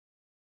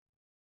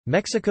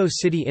Mexico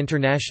City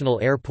International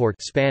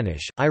Airport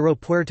Spanish,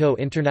 Aeropuerto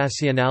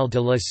Internacional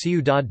de la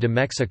Ciudad de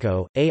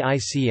Mexico,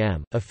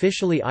 AICM,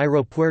 officially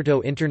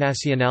Aeropuerto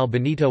Internacional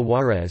Benito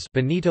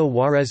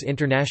Juárez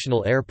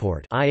International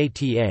Airport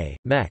IATA,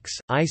 MEX,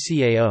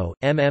 ICAO,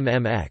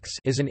 MMMX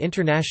is an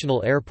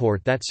international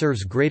airport that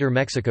serves Greater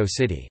Mexico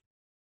City.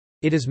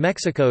 It is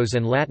Mexico's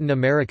and Latin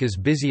America's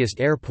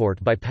busiest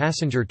airport by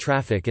passenger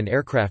traffic and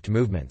aircraft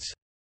movements.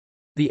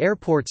 The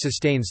airport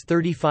sustains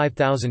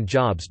 35,000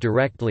 jobs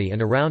directly and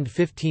around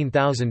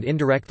 15,000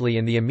 indirectly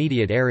in the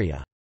immediate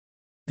area.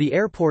 The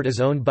airport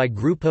is owned by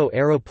Grupo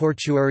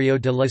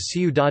Aeroportuario de la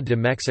Ciudad de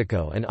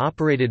Mexico and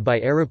operated by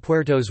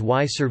Aeropuertos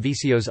y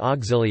Servicios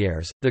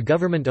Auxiliares, the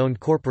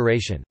government-owned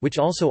corporation, which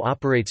also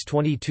operates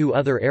 22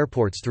 other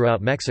airports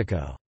throughout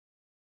Mexico.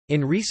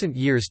 In recent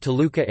years,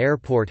 Toluca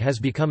Airport has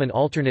become an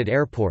alternate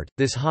airport.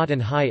 This hot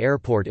and high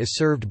airport is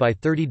served by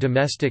 30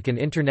 domestic and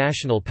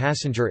international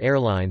passenger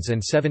airlines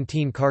and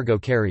 17 cargo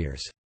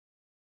carriers.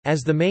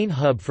 As the main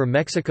hub for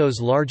Mexico's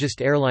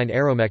largest airline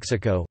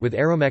Aeromexico with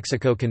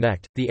Aeromexico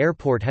Connect, the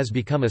airport has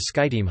become a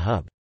SkyTeam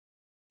hub.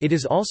 It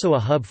is also a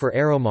hub for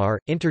Aeromar,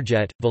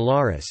 Interjet,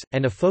 Volaris,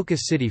 and a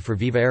focus city for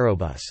Viva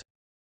Aerobus.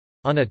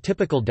 On a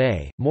typical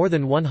day, more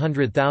than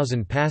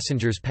 100,000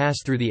 passengers pass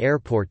through the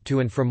airport to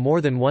and from more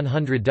than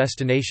 100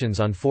 destinations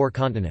on 4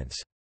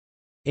 continents.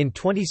 In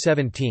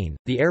 2017,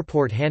 the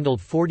airport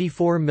handled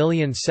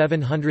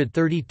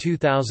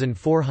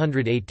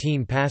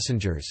 44,732,418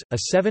 passengers, a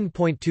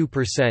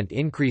 7.2%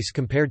 increase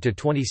compared to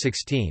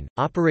 2016,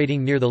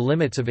 operating near the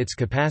limits of its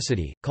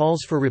capacity.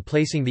 Calls for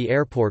replacing the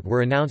airport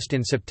were announced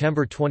in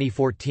September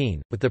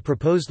 2014, with the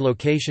proposed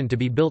location to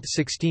be built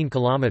 16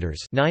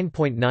 kilometers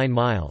 (9.9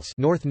 miles)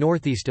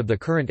 north-northeast of the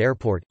current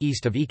airport,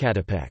 east of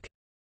Ecatepec.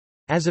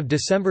 As of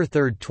December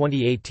 3,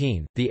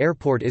 2018, the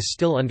airport is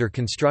still under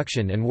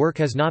construction and work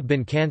has not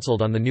been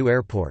cancelled on the new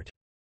airport.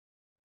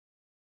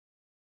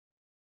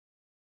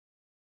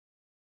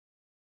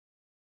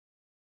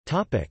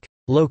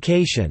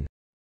 Location.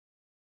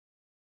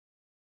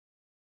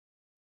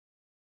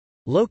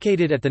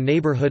 Located at the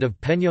neighborhood of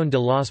Peñón de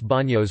los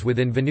Baños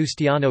within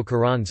Venustiano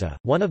Carranza,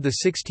 one of the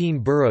 16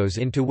 boroughs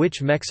into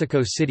which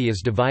Mexico City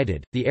is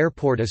divided, the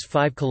airport is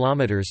 5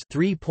 kilometers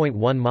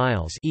 (3.1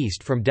 miles)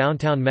 east from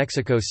downtown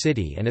Mexico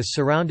City and is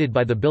surrounded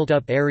by the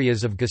built-up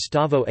areas of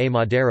Gustavo A.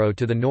 Madero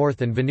to the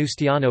north and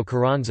Venustiano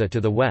Carranza to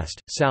the west,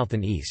 south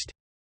and east.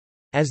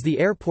 As the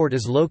airport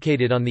is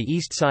located on the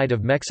east side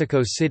of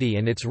Mexico City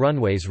and its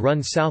runways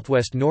run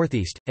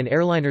southwest-northeast, an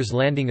airliner's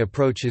landing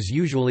approach is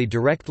usually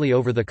directly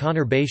over the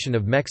conurbation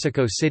of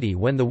Mexico City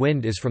when the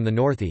wind is from the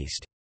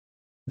northeast.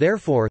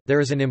 Therefore,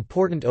 there is an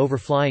important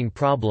overflying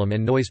problem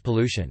and noise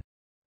pollution.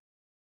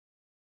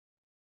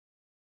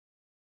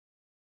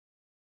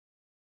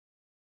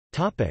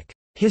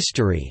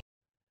 History.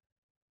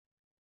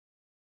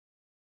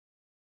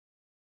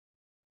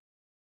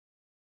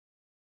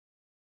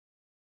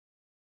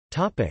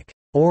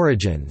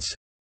 Origins.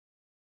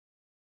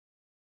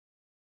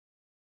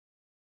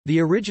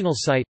 The original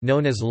site,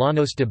 known as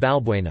Llanos de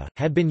Balbuena,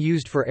 had been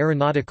used for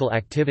aeronautical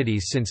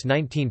activities since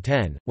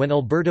 1910, when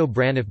Alberto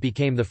Braniff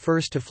became the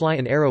first to fly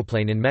an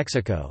aeroplane in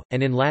Mexico,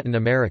 and in Latin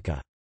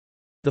America.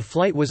 The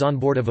flight was on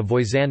board of a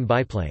Voisin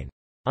biplane.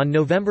 On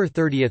November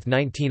 30,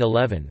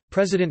 1911,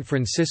 President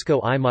Francisco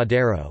I.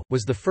 Madero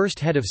was the first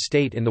head of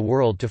state in the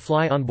world to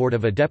fly on board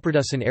of a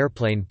Deproducen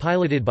airplane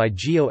piloted by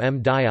Gio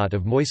M. Diot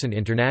of Moisan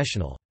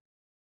International.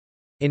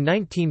 In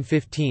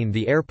 1915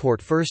 the airport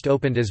first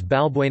opened as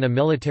Balbuena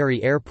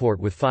Military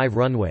Airport with 5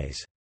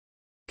 runways.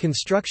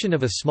 Construction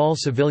of a small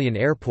civilian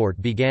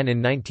airport began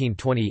in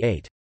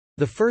 1928.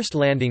 The first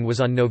landing was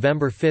on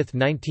November 5,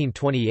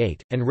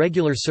 1928, and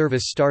regular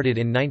service started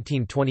in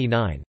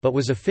 1929, but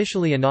was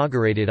officially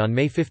inaugurated on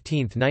May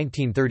 15,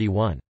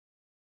 1931.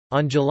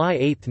 On July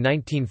 8,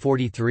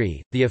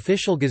 1943, the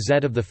official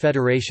Gazette of the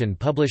Federation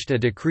published a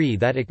decree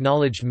that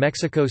acknowledged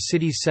Mexico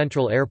City's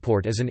Central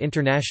Airport as an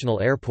international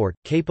airport,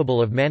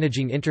 capable of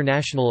managing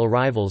international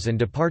arrivals and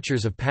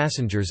departures of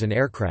passengers and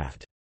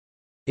aircraft.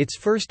 Its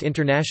first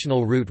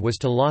international route was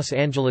to Los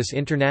Angeles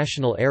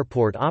International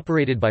Airport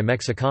operated by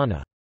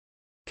Mexicana.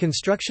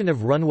 Construction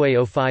of runway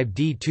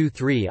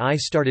 05D23I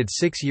started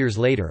 6 years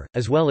later,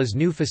 as well as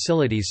new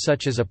facilities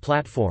such as a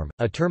platform,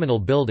 a terminal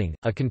building,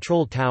 a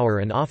control tower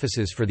and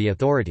offices for the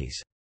authorities.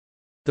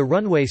 The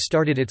runway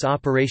started its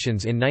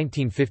operations in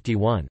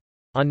 1951.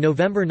 On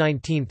November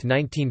 19,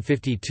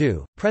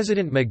 1952,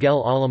 President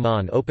Miguel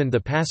Alemán opened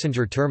the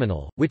passenger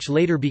terminal, which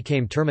later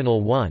became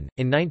Terminal 1.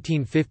 In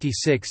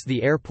 1956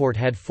 the airport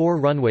had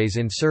 4 runways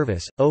in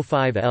service,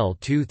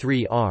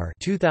 05L23R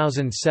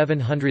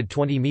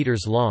 2,720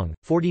 meters long,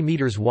 40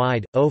 meters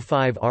wide,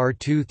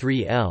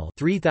 05R23L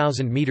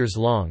 3,000 meters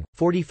long,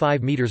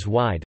 45 meters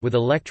wide, with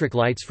electric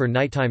lights for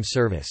nighttime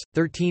service,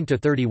 13 to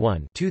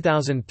 31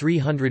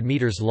 2,300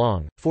 meters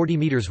long, 40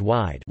 meters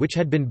wide, which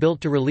had been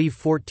built to relieve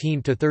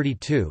 14 to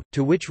 32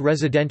 to which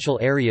residential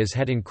areas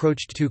had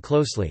encroached too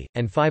closely,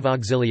 and 5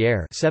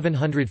 auxiliaire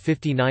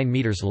 759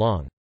 meters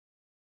long.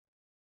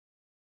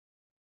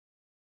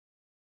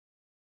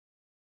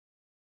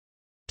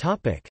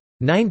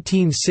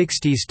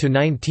 1960s to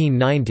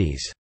 1990s.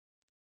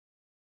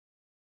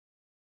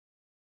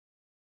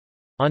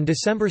 On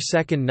December 2,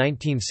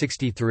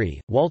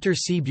 1963, Walter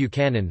C.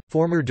 Buchanan,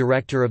 former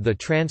director of the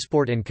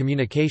Transport and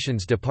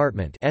Communications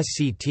Department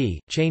 (SCT),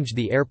 changed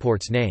the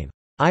airport's name,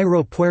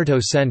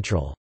 Aeropuerto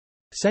Central,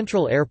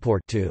 Central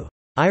Airport, to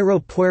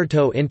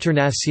Aeropuerto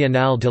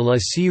Internacional de la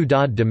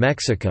Ciudad de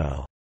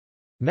Mexico,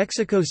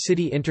 Mexico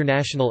City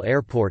International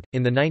Airport.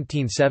 In the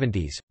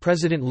 1970s,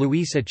 President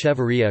Luis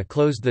Echeverría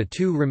closed the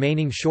two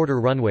remaining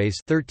shorter runways,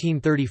 13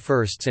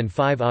 31st and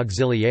 5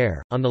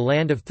 Auxiliaire. On the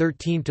land of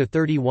 13 to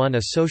 31,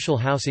 a social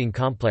housing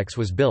complex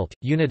was built,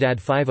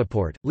 Unidad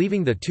Fivaport,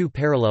 leaving the two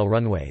parallel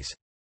runways.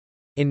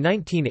 In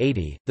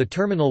 1980, the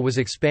terminal was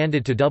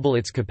expanded to double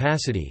its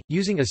capacity,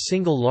 using a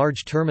single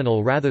large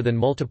terminal rather than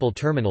multiple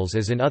terminals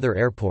as in other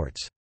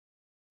airports.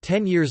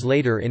 10 years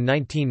later in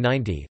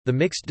 1990, the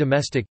mixed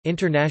domestic,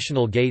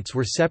 international gates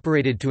were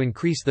separated to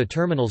increase the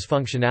terminal's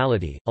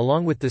functionality,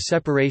 along with the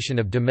separation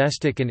of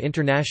domestic and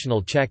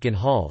international check-in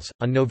halls.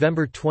 On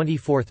November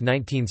 24,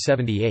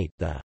 1978,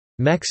 the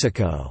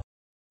Mexico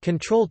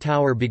Control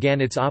Tower began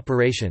its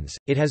operations.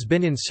 It has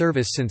been in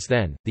service since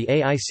then. The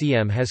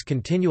AICM has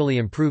continually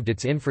improved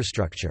its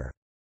infrastructure.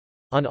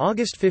 On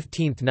August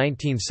 15,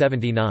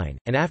 1979,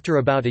 and after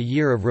about a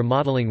year of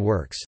remodeling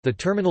works, the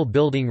terminal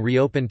building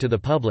reopened to the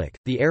public.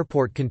 The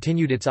airport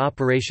continued its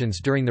operations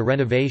during the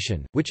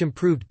renovation, which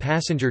improved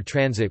passenger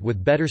transit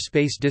with better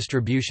space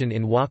distribution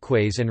in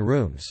walkways and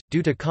rooms.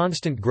 Due to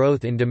constant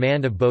growth in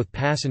demand of both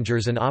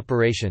passengers and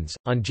operations,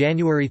 on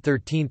January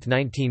 13,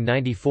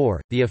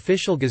 1994, the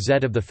Official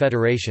Gazette of the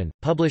Federation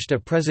published a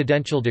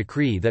presidential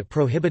decree that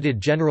prohibited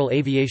general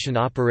aviation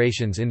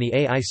operations in the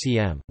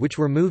AICM, which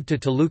were moved to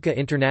Toluca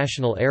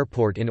International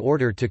Airport in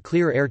order to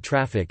clear air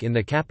traffic in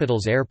the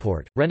capital's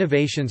airport.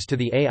 Renovations to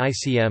the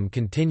AICM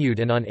continued,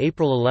 and on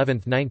April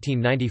 11,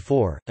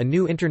 1994, a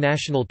new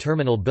international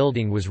terminal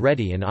building was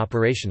ready and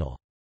operational.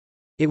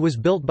 It was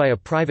built by a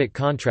private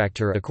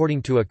contractor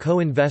according to a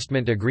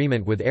co-investment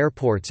agreement with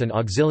Airports and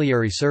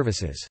Auxiliary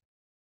Services.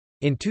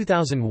 In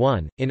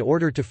 2001, in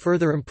order to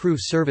further improve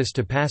service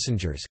to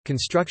passengers,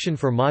 construction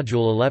for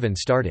Module 11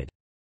 started.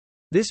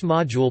 This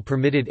module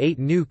permitted 8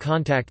 new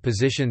contact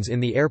positions in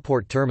the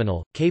airport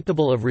terminal,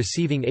 capable of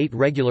receiving 8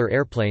 regular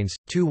airplanes,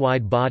 2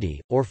 wide-body,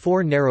 or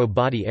 4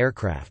 narrow-body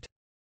aircraft.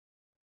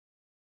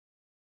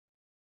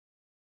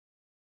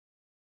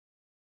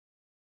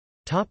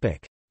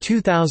 Topic: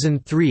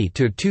 2003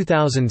 to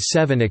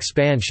 2007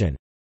 expansion.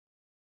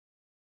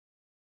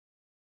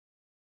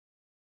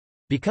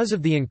 Because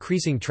of the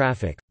increasing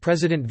traffic,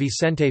 President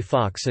Vicente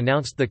Fox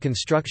announced the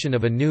construction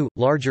of a new,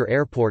 larger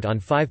airport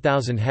on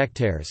 5,000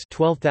 hectares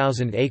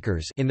 (12,000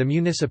 acres) in the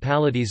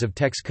municipalities of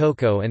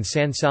Texcoco and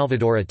San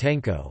Salvador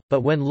Atenco,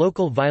 but when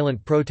local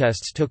violent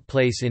protests took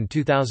place in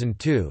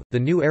 2002, the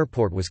new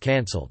airport was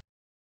cancelled.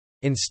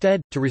 Instead,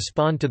 to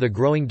respond to the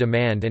growing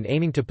demand and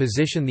aiming to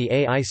position the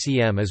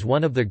AICM as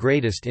one of the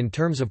greatest in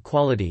terms of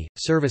quality,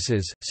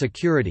 services,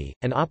 security,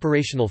 and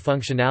operational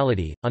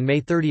functionality, on May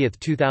 30,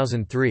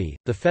 2003,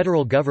 the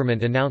federal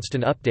government announced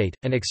an update,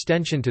 an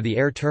extension to the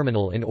air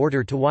terminal in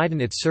order to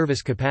widen its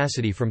service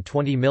capacity from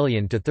 20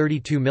 million to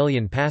 32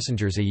 million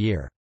passengers a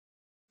year.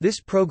 This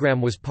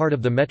program was part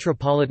of the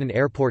Metropolitan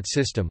Airport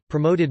System,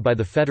 promoted by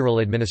the federal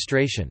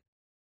administration.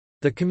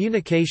 The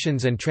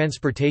Communications and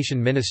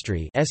Transportation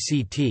Ministry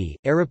 (SCT),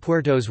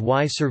 Aeropuertos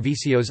y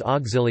Servicios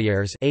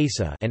Auxiliares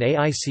 (ASA), and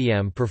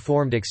AICM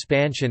performed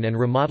expansion and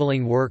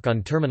remodeling work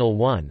on Terminal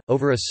 1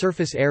 over a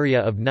surface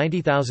area of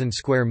 90,000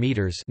 square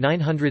meters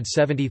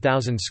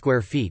 (970,000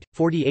 square feet),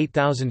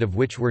 48,000 of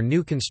which were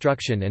new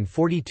construction and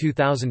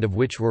 42,000 of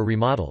which were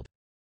remodeled.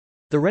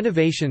 The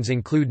renovations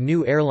include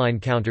new airline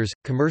counters,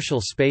 commercial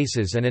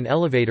spaces and an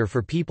elevator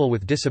for people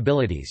with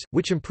disabilities,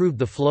 which improved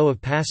the flow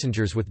of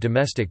passengers with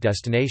domestic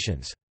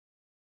destinations.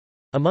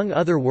 Among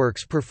other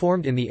works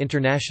performed in the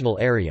international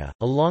area,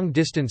 a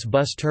long-distance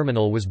bus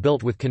terminal was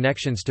built with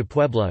connections to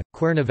Puebla,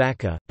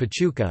 Cuernavaca,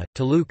 Pachuca,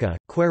 Toluca,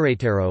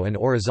 Querétaro and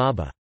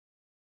Orizaba.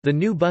 The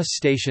new bus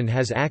station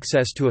has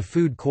access to a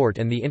food court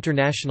and the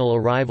international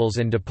arrivals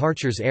and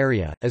departures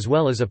area, as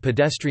well as a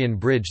pedestrian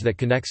bridge that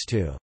connects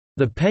to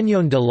the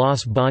Peñón de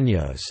los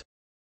Baños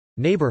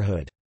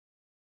neighborhood.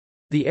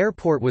 The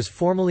airport was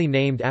formally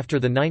named after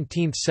the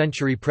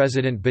 19th-century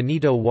President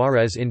Benito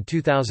Juárez in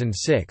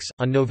 2006.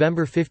 On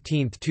November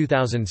 15,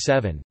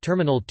 2007,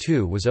 Terminal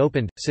 2 was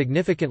opened,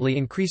 significantly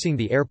increasing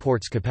the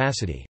airport's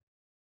capacity.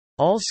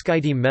 All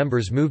SkyTeam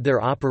members moved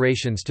their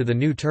operations to the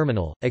new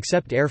terminal,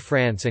 except Air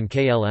France and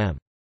KLM.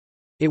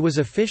 It was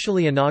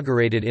officially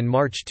inaugurated in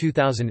March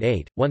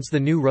 2008, once the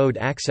new road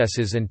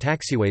accesses and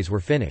taxiways were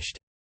finished.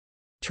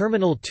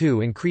 Terminal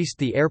 2 increased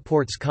the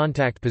airport's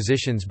contact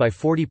positions by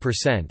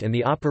 40% and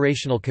the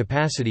operational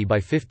capacity by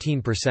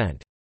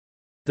 15%.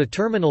 The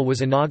terminal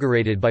was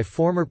inaugurated by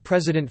former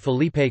President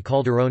Felipe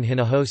Calderón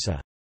Hinojosa.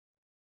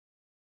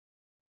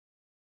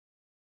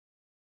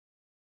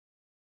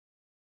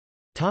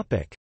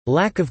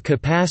 Lack of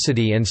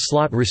capacity and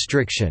slot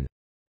restriction.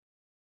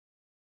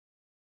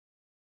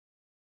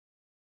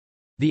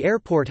 The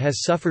airport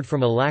has suffered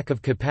from a lack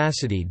of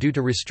capacity due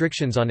to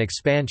restrictions on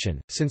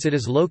expansion, since it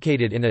is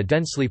located in a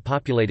densely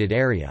populated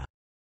area.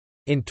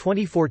 In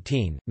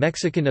 2014,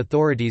 Mexican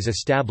authorities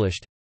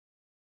established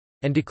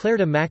and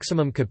declared a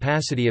maximum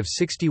capacity of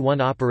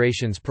 61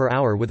 operations per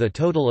hour with a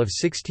total of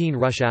 16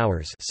 rush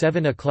hours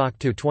 7 o'clock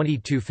to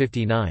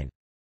 22:59.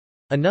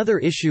 Another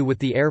issue with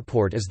the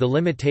airport is the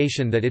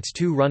limitation that its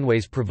two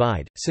runways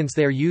provide, since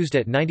they are used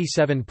at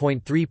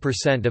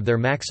 97.3% of their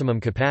maximum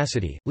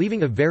capacity,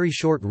 leaving a very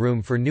short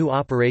room for new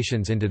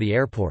operations into the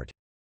airport.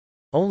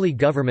 Only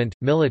government,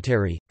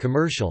 military,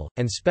 commercial,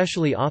 and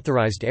specially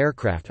authorized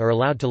aircraft are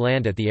allowed to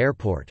land at the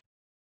airport.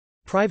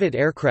 Private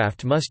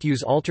aircraft must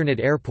use alternate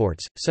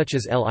airports, such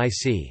as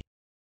LIC.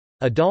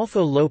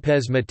 Adolfo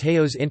López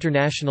Mateos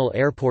International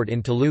Airport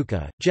in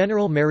Toluca,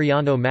 General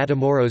Mariano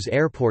Matamoros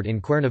Airport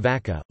in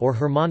Cuernavaca, or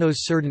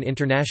Hermanos Cerdán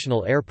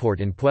International Airport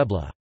in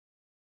Puebla.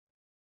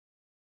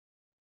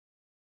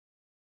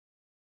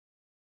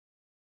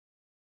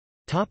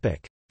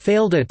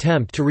 Failed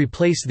attempt to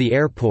replace the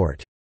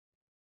airport.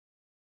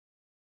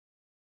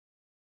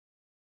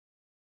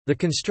 The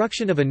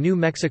construction of a new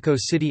Mexico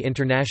City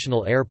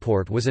International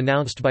Airport was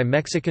announced by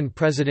Mexican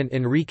President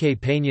Enrique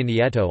Peña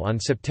Nieto on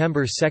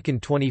September 2,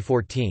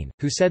 2014,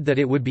 who said that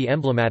it would be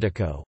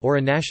emblematico, or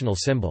a national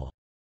symbol.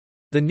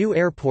 The new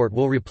airport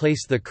will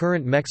replace the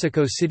current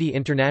Mexico City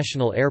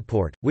International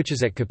Airport, which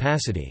is at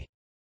capacity.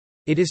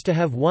 It is to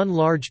have one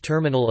large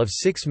terminal of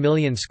 6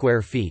 million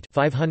square feet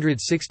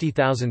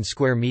 (560,000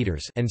 square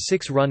meters) and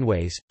 6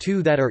 runways,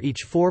 2 that are each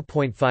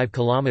 4.5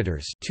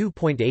 kilometers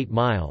 (2.8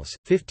 miles,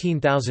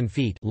 15,000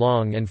 feet)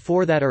 long and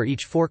 4 that are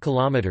each 4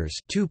 kilometers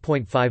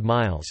 (2.5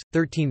 miles,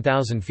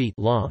 13,000 feet)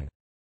 long.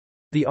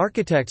 The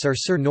architects are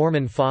Sir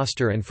Norman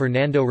Foster and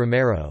Fernando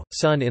Romero,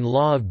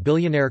 son-in-law of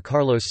billionaire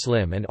Carlos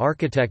Slim and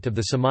architect of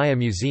the Samaya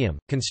Museum.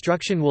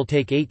 Construction will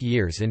take 8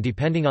 years and,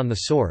 depending on the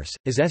source,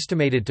 is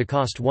estimated to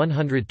cost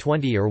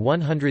 120 or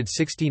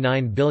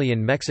 169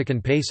 billion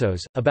Mexican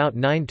pesos, about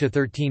 9 to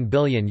 13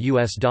 billion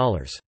US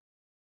dollars.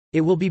 It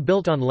will be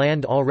built on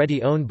land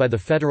already owned by the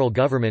federal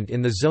government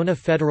in the Zona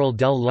Federal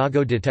del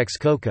Lago de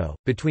Texcoco,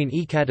 between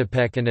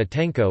Ecatepec and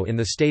Atenco in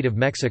the state of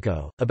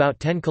Mexico,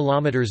 about 10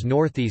 kilometers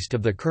northeast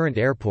of the current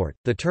airport.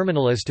 The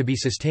terminal is to be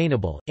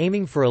sustainable,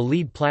 aiming for a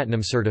LEED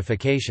Platinum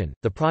certification.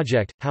 The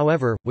project,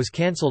 however, was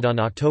cancelled on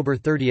October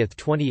 30,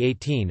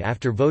 2018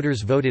 after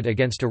voters voted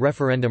against a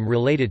referendum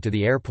related to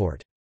the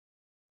airport.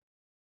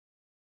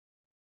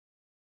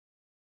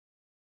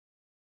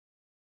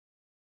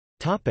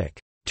 Topic: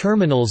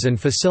 Terminals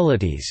and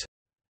facilities.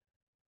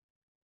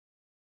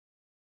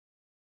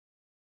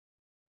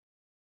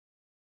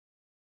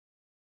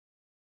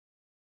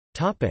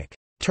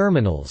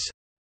 Terminals.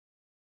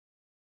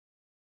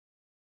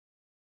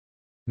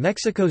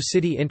 Mexico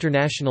City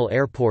International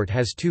Airport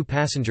has 2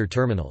 passenger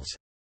terminals.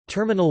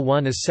 Terminal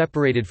 1 is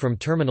separated from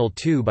Terminal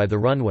 2 by the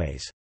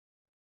runways.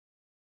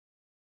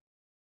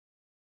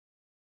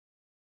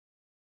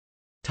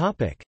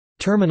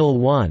 Terminal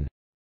 1.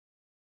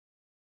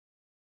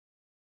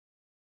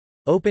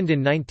 Opened in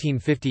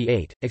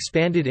 1958,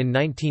 expanded in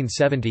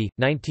 1970,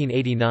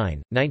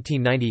 1989,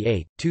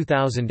 1998,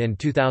 2000 and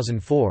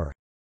 2004.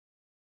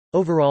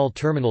 Overall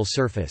terminal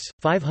surface,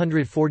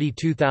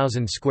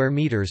 542,000 square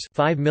meters,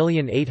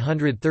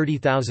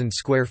 5,830,000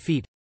 square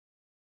feet.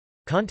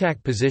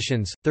 Contact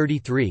positions,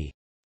 33.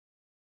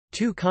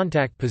 2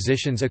 contact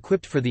positions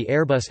equipped for the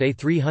Airbus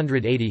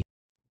A380.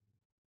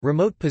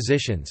 Remote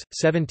positions,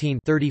 17,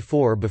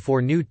 34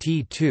 before new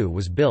T2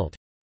 was built.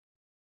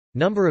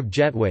 Number of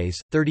jetways,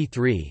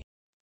 33.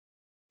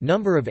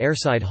 Number of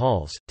airside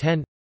halls,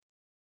 10.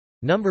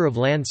 Number of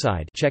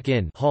landside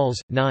check-in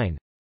halls, 9.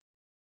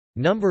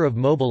 Number of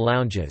mobile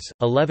lounges,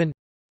 11.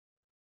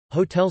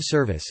 Hotel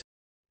service,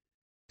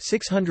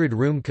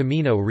 600-room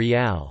Camino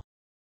Real,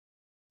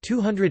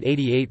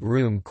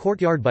 288-room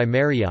Courtyard by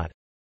Marriott,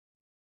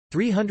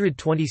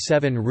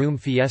 327-room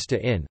Fiesta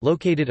Inn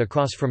located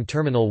across from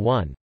Terminal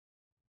 1,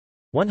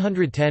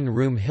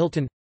 110-room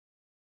Hilton.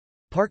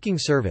 Parking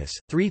service,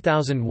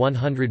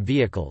 3,100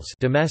 vehicles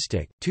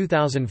domestic,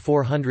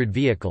 2,400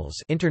 vehicles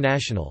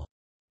international.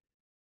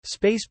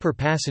 Space per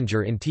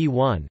passenger in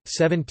T1,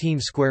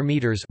 17 square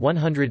meters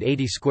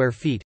 180 square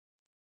feet.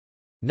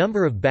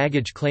 Number of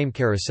baggage claim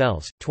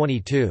carousels,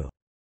 22.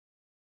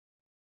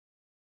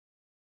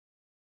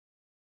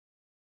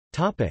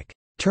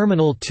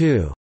 Terminal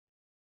 2.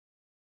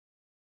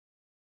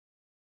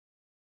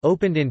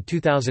 Opened in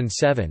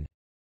 2007.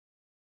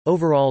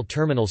 Overall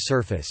terminal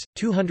surface,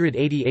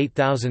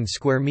 288,000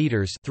 square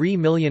meters,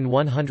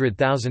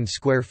 3,100,000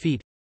 square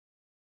feet.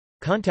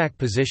 Contact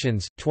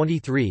positions,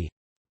 23.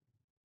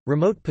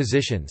 Remote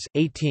positions,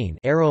 18.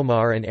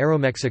 Aeromar and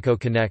Aeromexico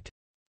Connect.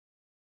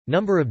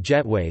 Number of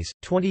jetways,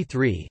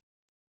 23.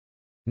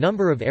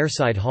 Number of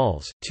airside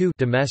halls, 2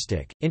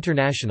 domestic,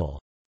 international.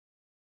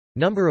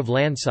 Number of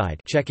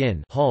landside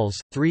check-in halls,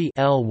 3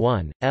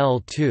 L1,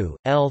 L2,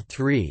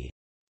 L3.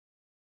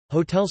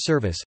 Hotel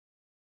service,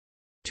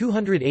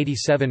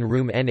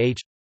 287-room NH.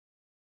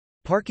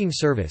 Parking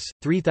service,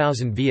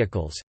 3,000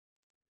 vehicles.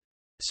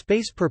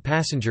 Space per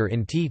passenger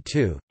in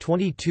T2,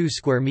 22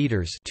 square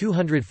meters,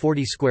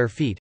 240 square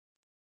feet.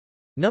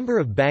 Number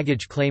of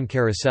baggage claim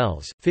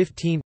carousels,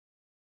 15.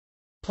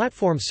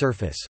 Platform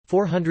surface,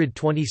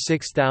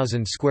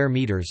 426,000 square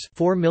meters,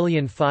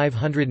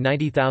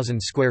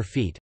 4,590,000 square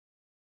feet.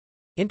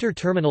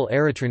 Inter-terminal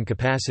aerotrain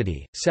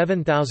capacity,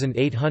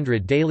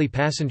 7,800 daily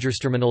passengers.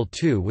 Terminal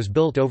 2 was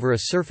built over a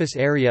surface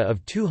area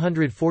of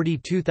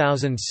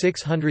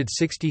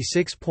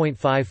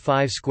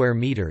 242,666.55 square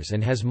meters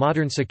and has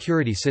modern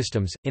security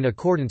systems, in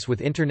accordance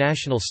with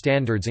international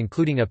standards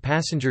including a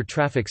passenger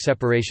traffic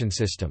separation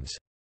systems.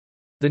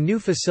 The new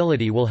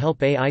facility will help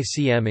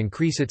AICM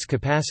increase its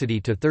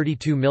capacity to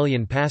 32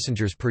 million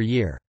passengers per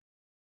year.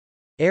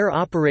 Air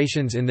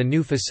operations in the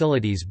new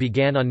facilities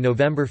began on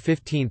November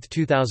 15,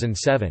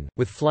 2007,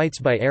 with flights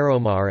by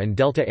Aeromar and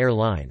Delta Air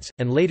Lines,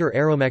 and later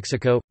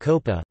Aeromexico,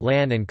 Copa,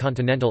 LAN and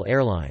Continental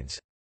Airlines.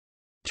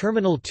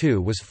 Terminal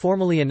 2 was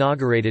formally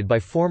inaugurated by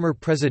former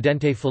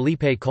Presidente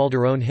Felipe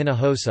Calderón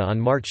Hinojosa on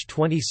March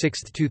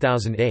 26,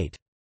 2008.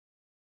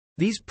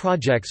 These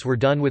projects were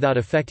done without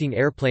affecting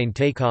airplane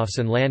takeoffs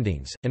and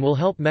landings, and will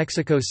help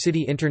Mexico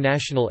City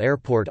International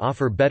Airport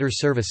offer better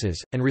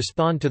services, and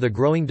respond to the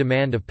growing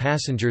demand of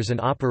passengers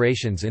and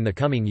operations in the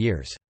coming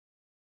years.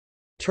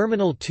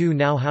 Terminal 2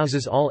 now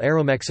houses all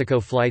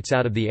Aeromexico flights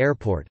out of the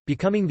airport,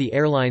 becoming the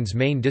airline's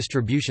main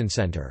distribution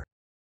center.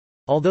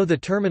 Although the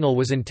terminal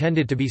was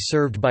intended to be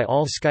served by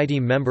all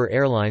SkyTeam member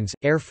airlines,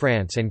 Air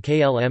France and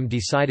KLM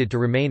decided to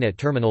remain at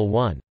Terminal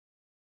 1.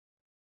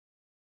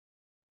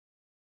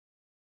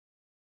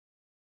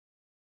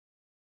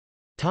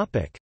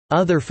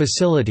 Other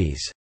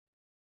facilities.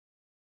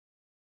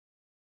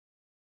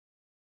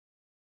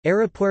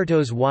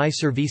 Aeropuertos y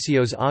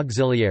Servicios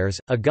Auxiliares,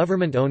 a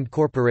government-owned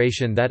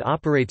corporation that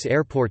operates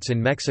airports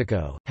in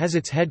Mexico, has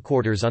its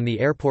headquarters on the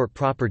airport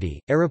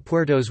property,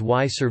 Aeropuertos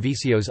y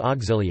Servicios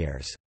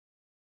Auxiliares.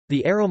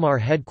 The Aeromar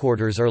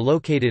headquarters are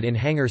located in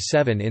Hangar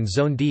 7 in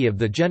Zone D of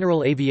the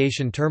General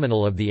Aviation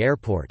Terminal of the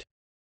airport.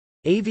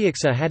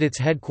 Aviaxa had its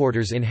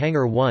headquarters in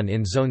Hangar 1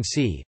 in Zone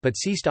C, but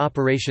ceased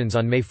operations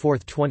on May 4,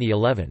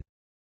 2011.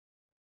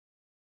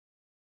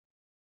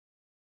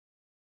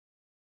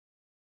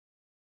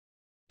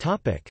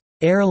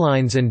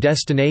 Airlines and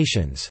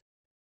destinations.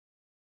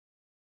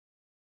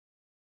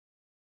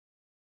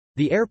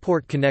 The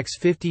airport connects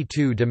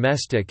 52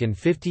 domestic and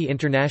 50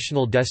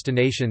 international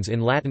destinations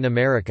in Latin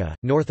America,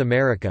 North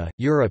America,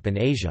 Europe and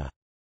Asia.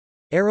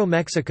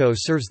 Aeromexico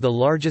serves the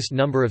largest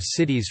number of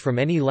cities from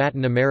any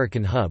Latin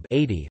American hub,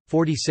 80,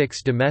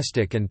 46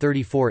 domestic and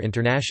 34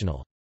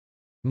 international.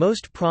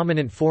 Most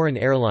prominent foreign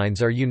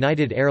airlines are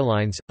United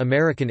Airlines,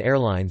 American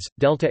Airlines,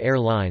 Delta Air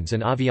Lines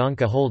and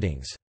Avianca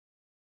Holdings.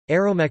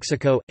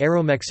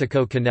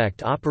 Aeromexico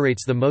Connect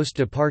operates the most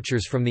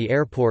departures from the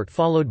airport,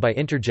 followed by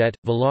Interjet,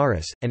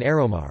 Volaris, and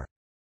Aeromar.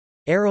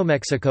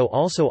 Aeromexico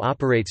also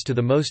operates to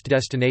the most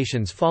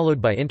destinations,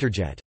 followed by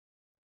Interjet.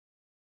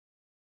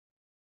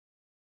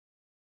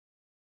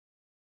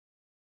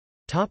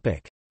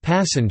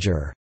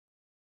 Passenger.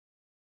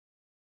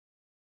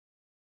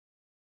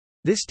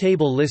 This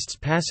table lists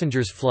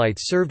passengers'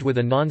 flights served with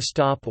a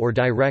non-stop or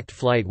direct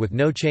flight with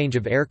no change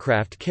of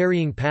aircraft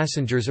carrying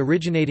passengers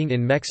originating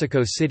in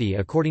Mexico City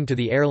according to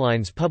the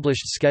airline's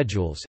published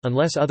schedules,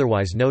 unless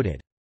otherwise noted.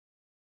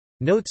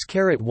 Notes: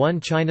 (1)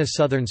 China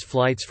Southern's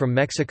flights from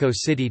Mexico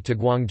City to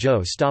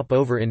Guangzhou stop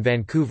over in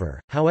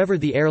Vancouver, however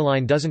the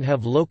airline doesn't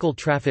have local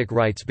traffic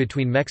rights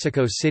between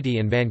Mexico City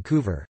and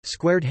Vancouver.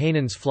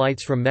 Hainan's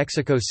flights from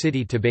Mexico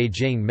City to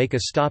Beijing make a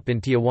stop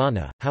in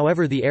Tijuana,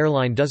 however the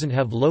airline doesn't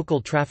have local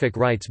traffic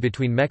rights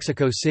between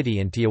Mexico City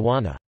and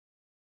Tijuana.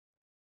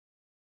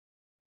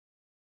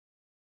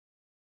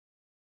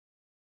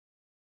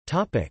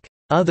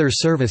 Other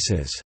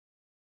services.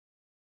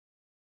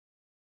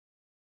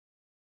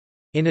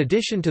 In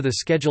addition to the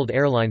scheduled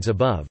airlines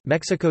above,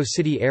 Mexico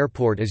City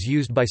Airport is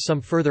used by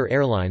some further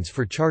airlines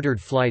for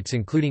chartered flights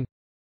including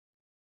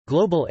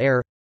Global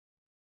Air,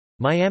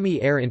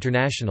 Miami Air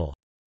International,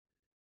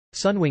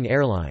 Sunwing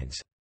Airlines.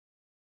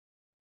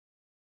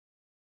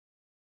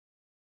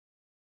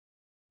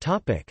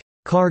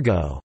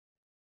 Cargo.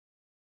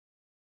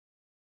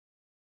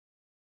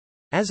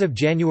 As of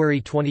January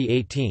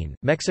 2018,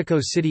 Mexico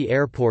City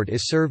Airport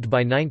is served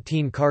by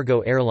 19 cargo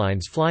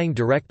airlines flying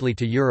directly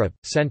to Europe,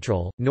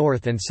 Central,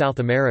 North and South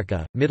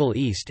America, Middle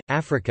East,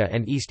 Africa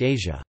and East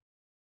Asia.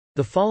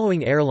 The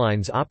following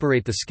airlines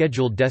operate the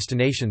scheduled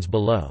destinations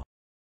below.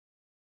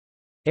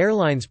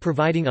 Airlines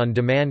providing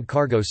on-demand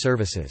cargo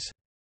services.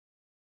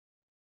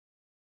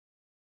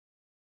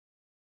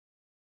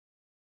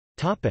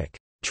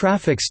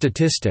 Traffic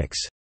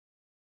statistics.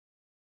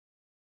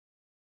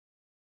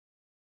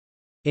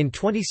 In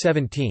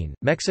 2017,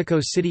 Mexico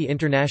City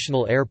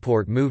International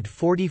Airport moved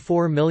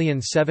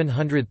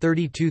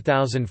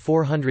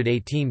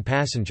 44,732,418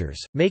 passengers,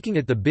 making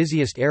it the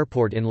busiest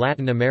airport in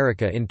Latin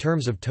America in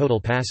terms of total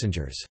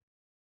passengers.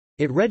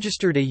 It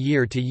registered a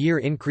year-to-year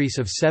increase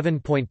of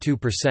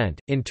 7.2%.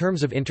 In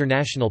terms of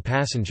international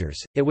passengers,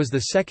 it was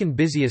the second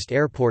busiest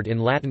airport in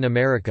Latin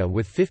America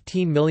with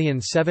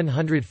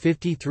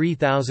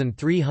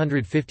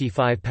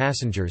 15,753,355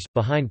 passengers,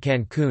 behind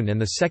Cancun, and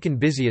the second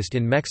busiest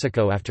in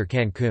Mexico after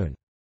Cancun.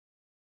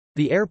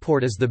 The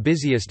airport is the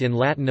busiest in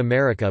Latin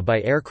America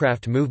by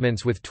aircraft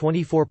movements with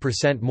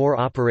 24% more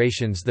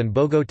operations than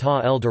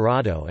Bogotá El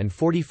Dorado and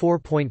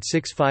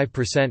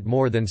 44.65%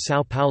 more than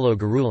São Paulo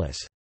Guarulhos.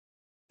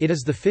 It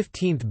is the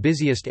 15th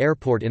busiest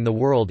airport in the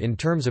world in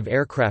terms of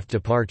aircraft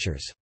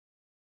departures.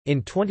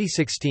 In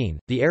 2016,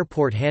 the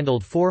airport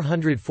handled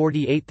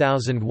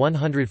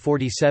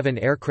 448,147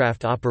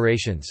 aircraft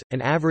operations,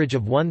 an average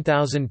of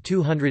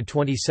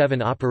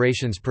 1,227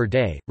 operations per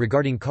day.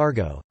 Regarding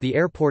cargo, the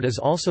airport is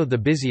also the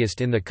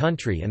busiest in the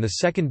country and the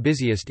second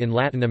busiest in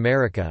Latin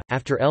America,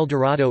 after El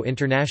Dorado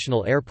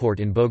International Airport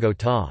in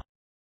Bogotá.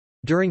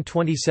 During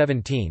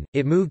 2017,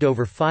 it moved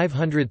over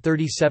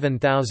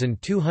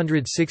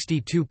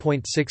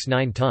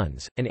 537,262.69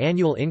 tons, an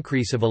annual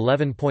increase of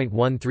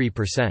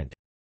 11.13%.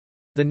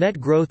 The net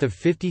growth of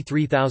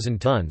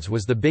 53,000 tons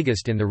was the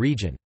biggest in the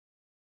region.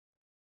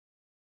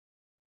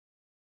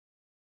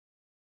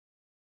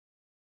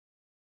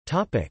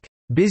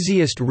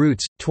 Busiest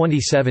routes,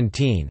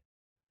 2017.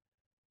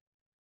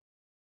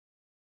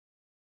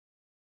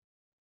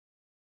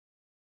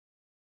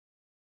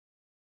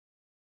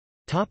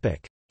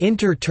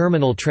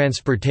 Inter-terminal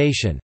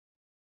transportation.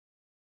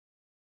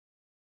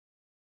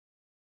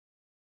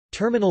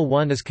 Terminal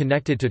 1 is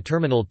connected to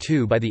Terminal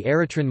 2 by the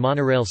Aerotrain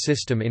monorail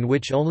system, in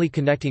which only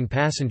connecting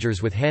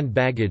passengers with hand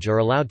baggage are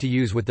allowed to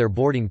use with their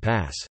boarding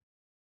pass.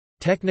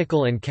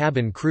 Technical and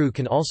cabin crew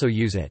can also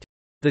use it.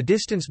 The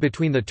distance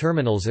between the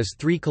terminals is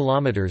 3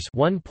 kilometers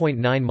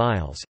 (1.9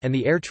 miles), and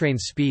the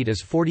airtrain's speed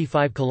is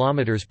 45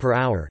 kilometers per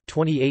hour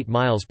 (28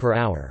 miles per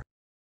hour).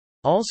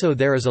 Also,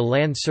 there is a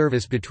land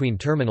service between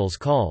terminals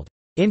called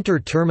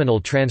inter-terminal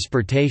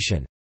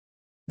transportation.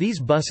 These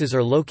buses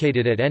are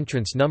located at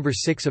entrance number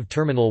 6 of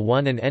Terminal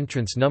 1 and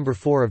entrance number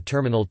 4 of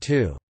Terminal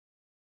 2.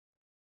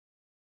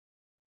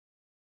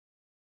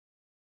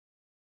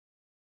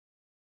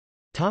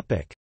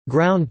 Topic: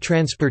 Ground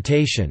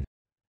transportation.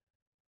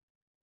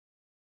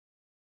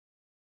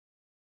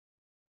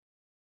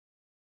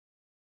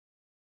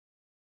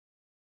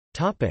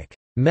 Topic: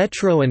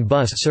 Metro and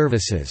bus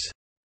services.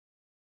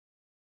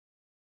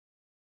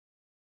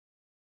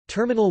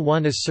 Terminal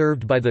 1 is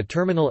served by the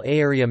Terminal A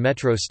Area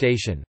Metro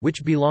Station,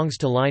 which belongs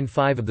to Line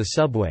 5 of the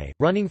subway,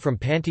 running from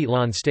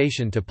Pantitlán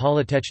Station to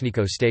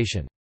Politecnico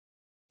Station.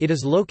 It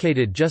is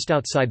located just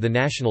outside the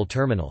National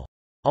Terminal.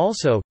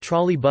 Also,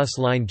 trolley bus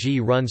Line G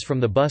runs from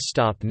the bus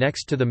stop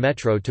next to the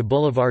metro to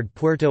Boulevard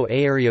Puerto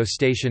Aéreo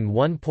Station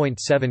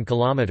 1.7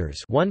 kilometers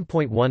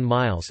 (1.1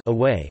 miles)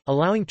 away,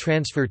 allowing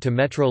transfer to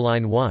Metro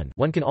Line 1.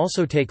 One can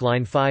also take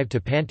Line 5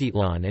 to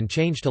Pantitlán and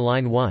change to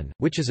Line 1,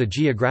 which is a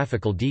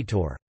geographical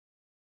detour.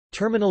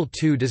 Terminal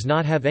 2 does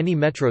not have any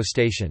metro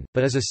station,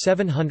 but is a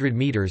 700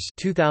 meters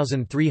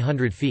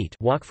 (2,300 feet)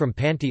 walk from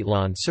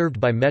Pantitlán,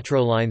 served by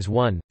Metro Lines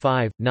 1,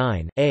 5,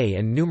 9A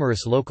and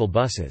numerous local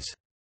buses.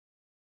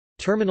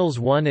 Terminals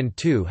 1 and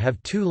 2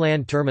 have 2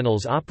 land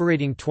terminals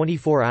operating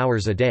 24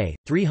 hours a day,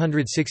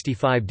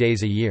 365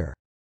 days a year.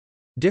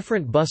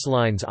 Different bus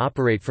lines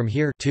operate from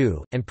here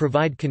too, and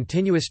provide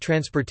continuous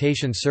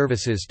transportation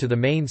services to the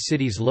main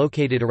cities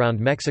located around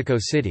Mexico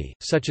City,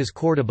 such as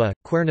Córdoba,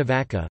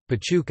 Cuernavaca,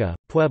 Pachuca,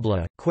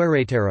 Puebla,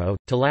 Querétaro,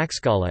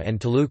 Tlaxcala and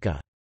Toluca.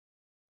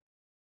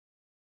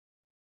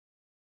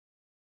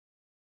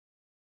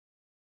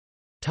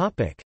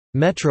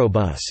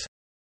 Metrobús.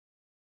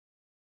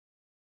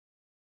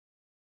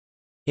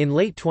 In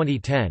late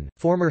 2010,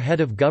 former head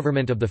of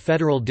government of the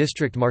Federal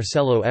District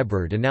Marcelo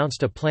Ebrard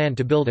announced a plan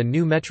to build a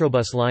new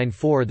Metrobús Line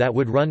 4 that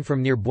would run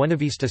from near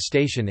Buenavista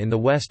Station in the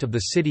west of the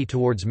city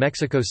towards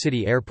Mexico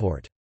City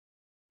Airport.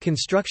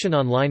 Construction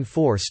on Line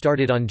 4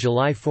 started on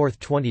July 4,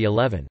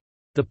 2011.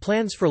 The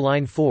plans for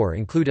Line 4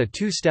 include a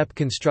two-step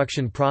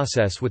construction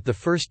process, with the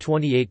first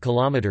 28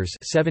 kilometers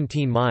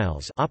 (17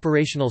 miles)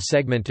 operational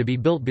segment to be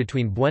built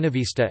between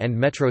Buenavista and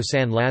Metro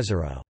San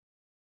Lázaro.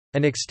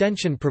 An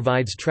extension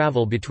provides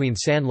travel between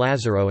San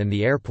Lázaro and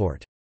the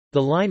airport.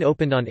 The line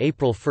opened on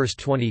April 1,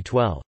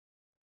 2012.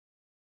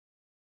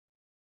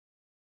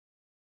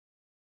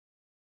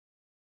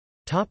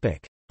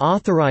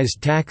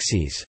 Authorized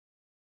taxis.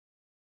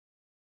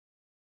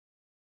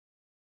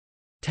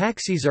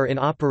 Taxis are in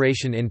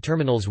operation in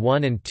Terminals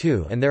 1 and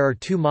 2, and there are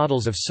 2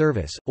 models of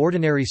service: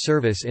 ordinary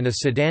service in a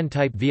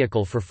sedan-type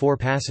vehicle for 4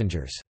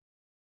 passengers.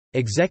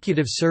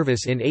 Executive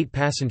service in 8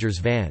 passengers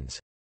vans.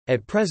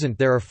 At present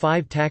there are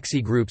 5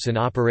 taxi groups in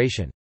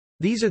operation.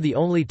 These are the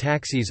only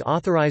taxis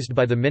authorized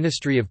by the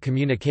Ministry of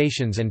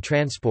Communications and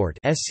Transport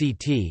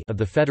 (SCT) of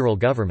the federal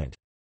government.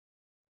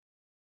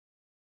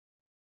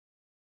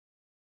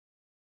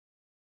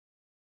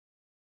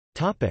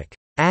 Topic: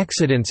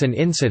 Accidents and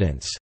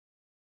incidents.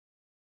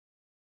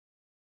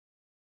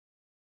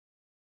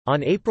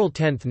 On April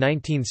 10,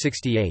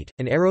 1968,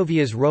 an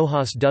Aerovias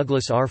Rojas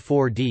Douglas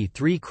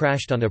R-4D-3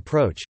 crashed on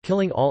approach,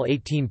 killing all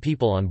 18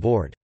 people on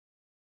board.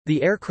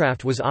 The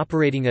aircraft was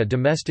operating a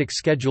domestic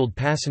scheduled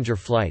passenger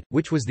flight,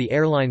 which was the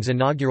airline's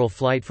inaugural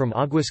flight from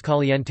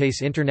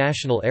Aguascalientes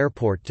International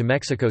Airport to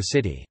Mexico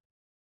City.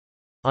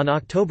 On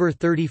October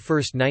 31,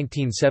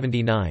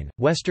 1979,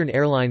 Western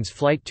Airlines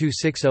Flight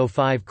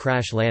 2605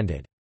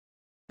 crash-landed.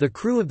 The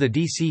crew of the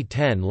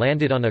DC-10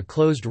 landed on a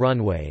closed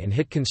runway and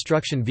hit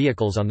construction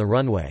vehicles on the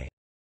runway.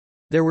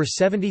 There were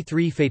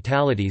 73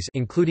 fatalities,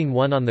 including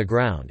one on the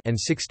ground, and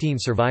 16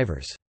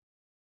 survivors.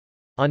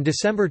 On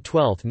December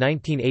 12,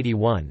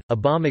 1981, a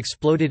bomb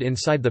exploded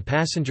inside the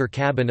passenger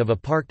cabin of a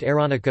parked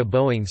Aeronica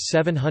Boeing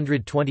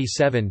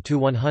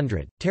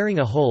 727-100, tearing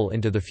a hole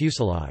into the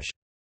fuselage.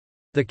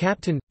 The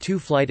captain, 2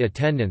 flight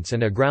attendants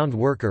and a ground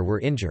worker were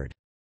injured.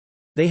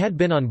 They had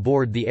been on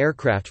board the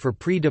aircraft for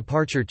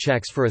pre-departure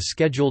checks for a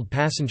scheduled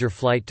passenger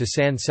flight to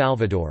San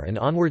Salvador and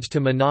onwards to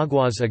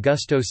Managua's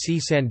Augusto C.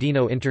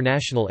 Sandino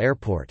International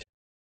Airport.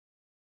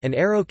 An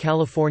Aero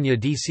California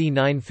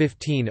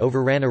DC-915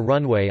 overran a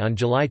runway on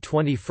July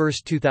 21,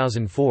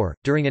 2004,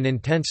 during an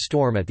intense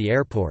storm at the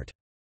airport.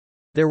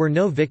 There were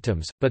no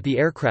victims, but the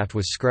aircraft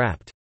was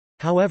scrapped.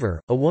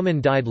 However, a woman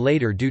died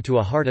later due to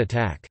a heart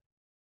attack.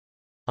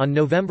 On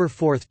November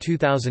 4,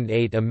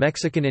 2008, a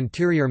Mexican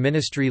Interior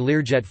Ministry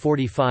Learjet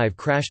 45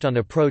 crashed on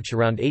approach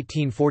around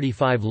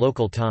 1845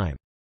 local time.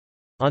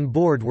 On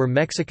board were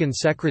Mexican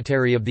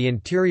Secretary of the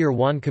Interior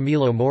Juan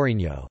Camilo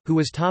Mourinho, who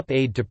was top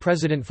aide to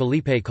President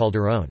Felipe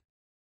Calderón.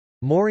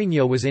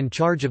 Mourinho was in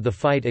charge of the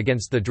fight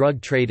against the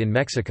drug trade in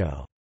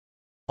Mexico.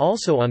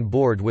 Also on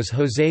board was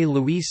José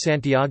Luis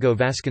Santiago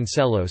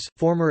Vasconcelos,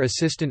 former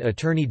Assistant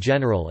Attorney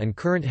General and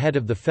current head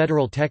of the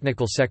Federal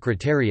Technical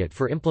Secretariat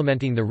for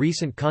implementing the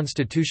recent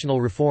constitutional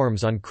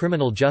reforms on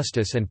criminal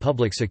justice and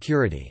public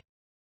security.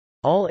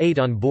 All 8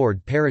 on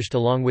board perished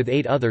along with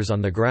 8 others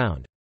on the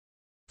ground.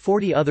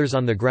 40 others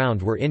on the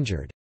ground were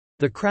injured.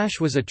 The crash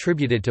was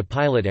attributed to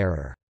pilot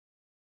error.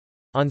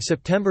 On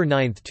September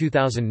 9,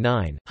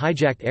 2009,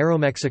 hijacked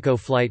Aeromexico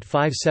Flight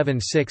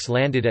 576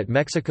 landed at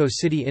Mexico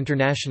City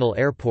International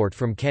Airport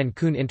from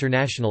Cancun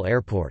International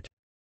Airport.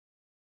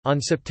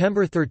 On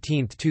September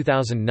 13,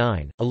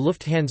 2009, a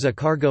Lufthansa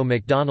cargo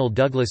McDonnell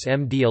Douglas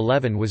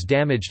MD-11 was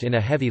damaged in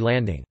a heavy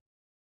landing.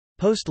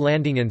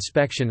 Post-landing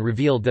inspection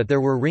revealed that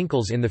there were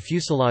wrinkles in the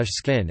fuselage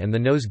skin and the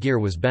nose gear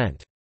was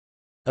bent.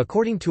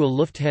 According to a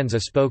Lufthansa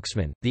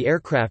spokesman, the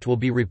aircraft will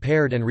be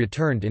repaired and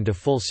returned into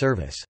full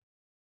service.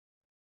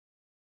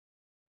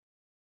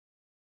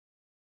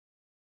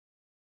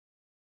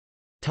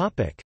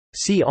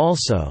 See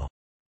also: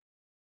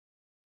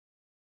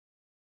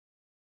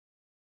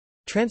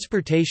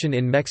 Transportation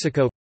in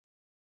Mexico,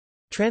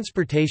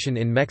 Transportation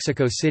in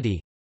Mexico City.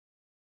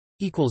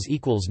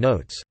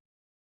 Notes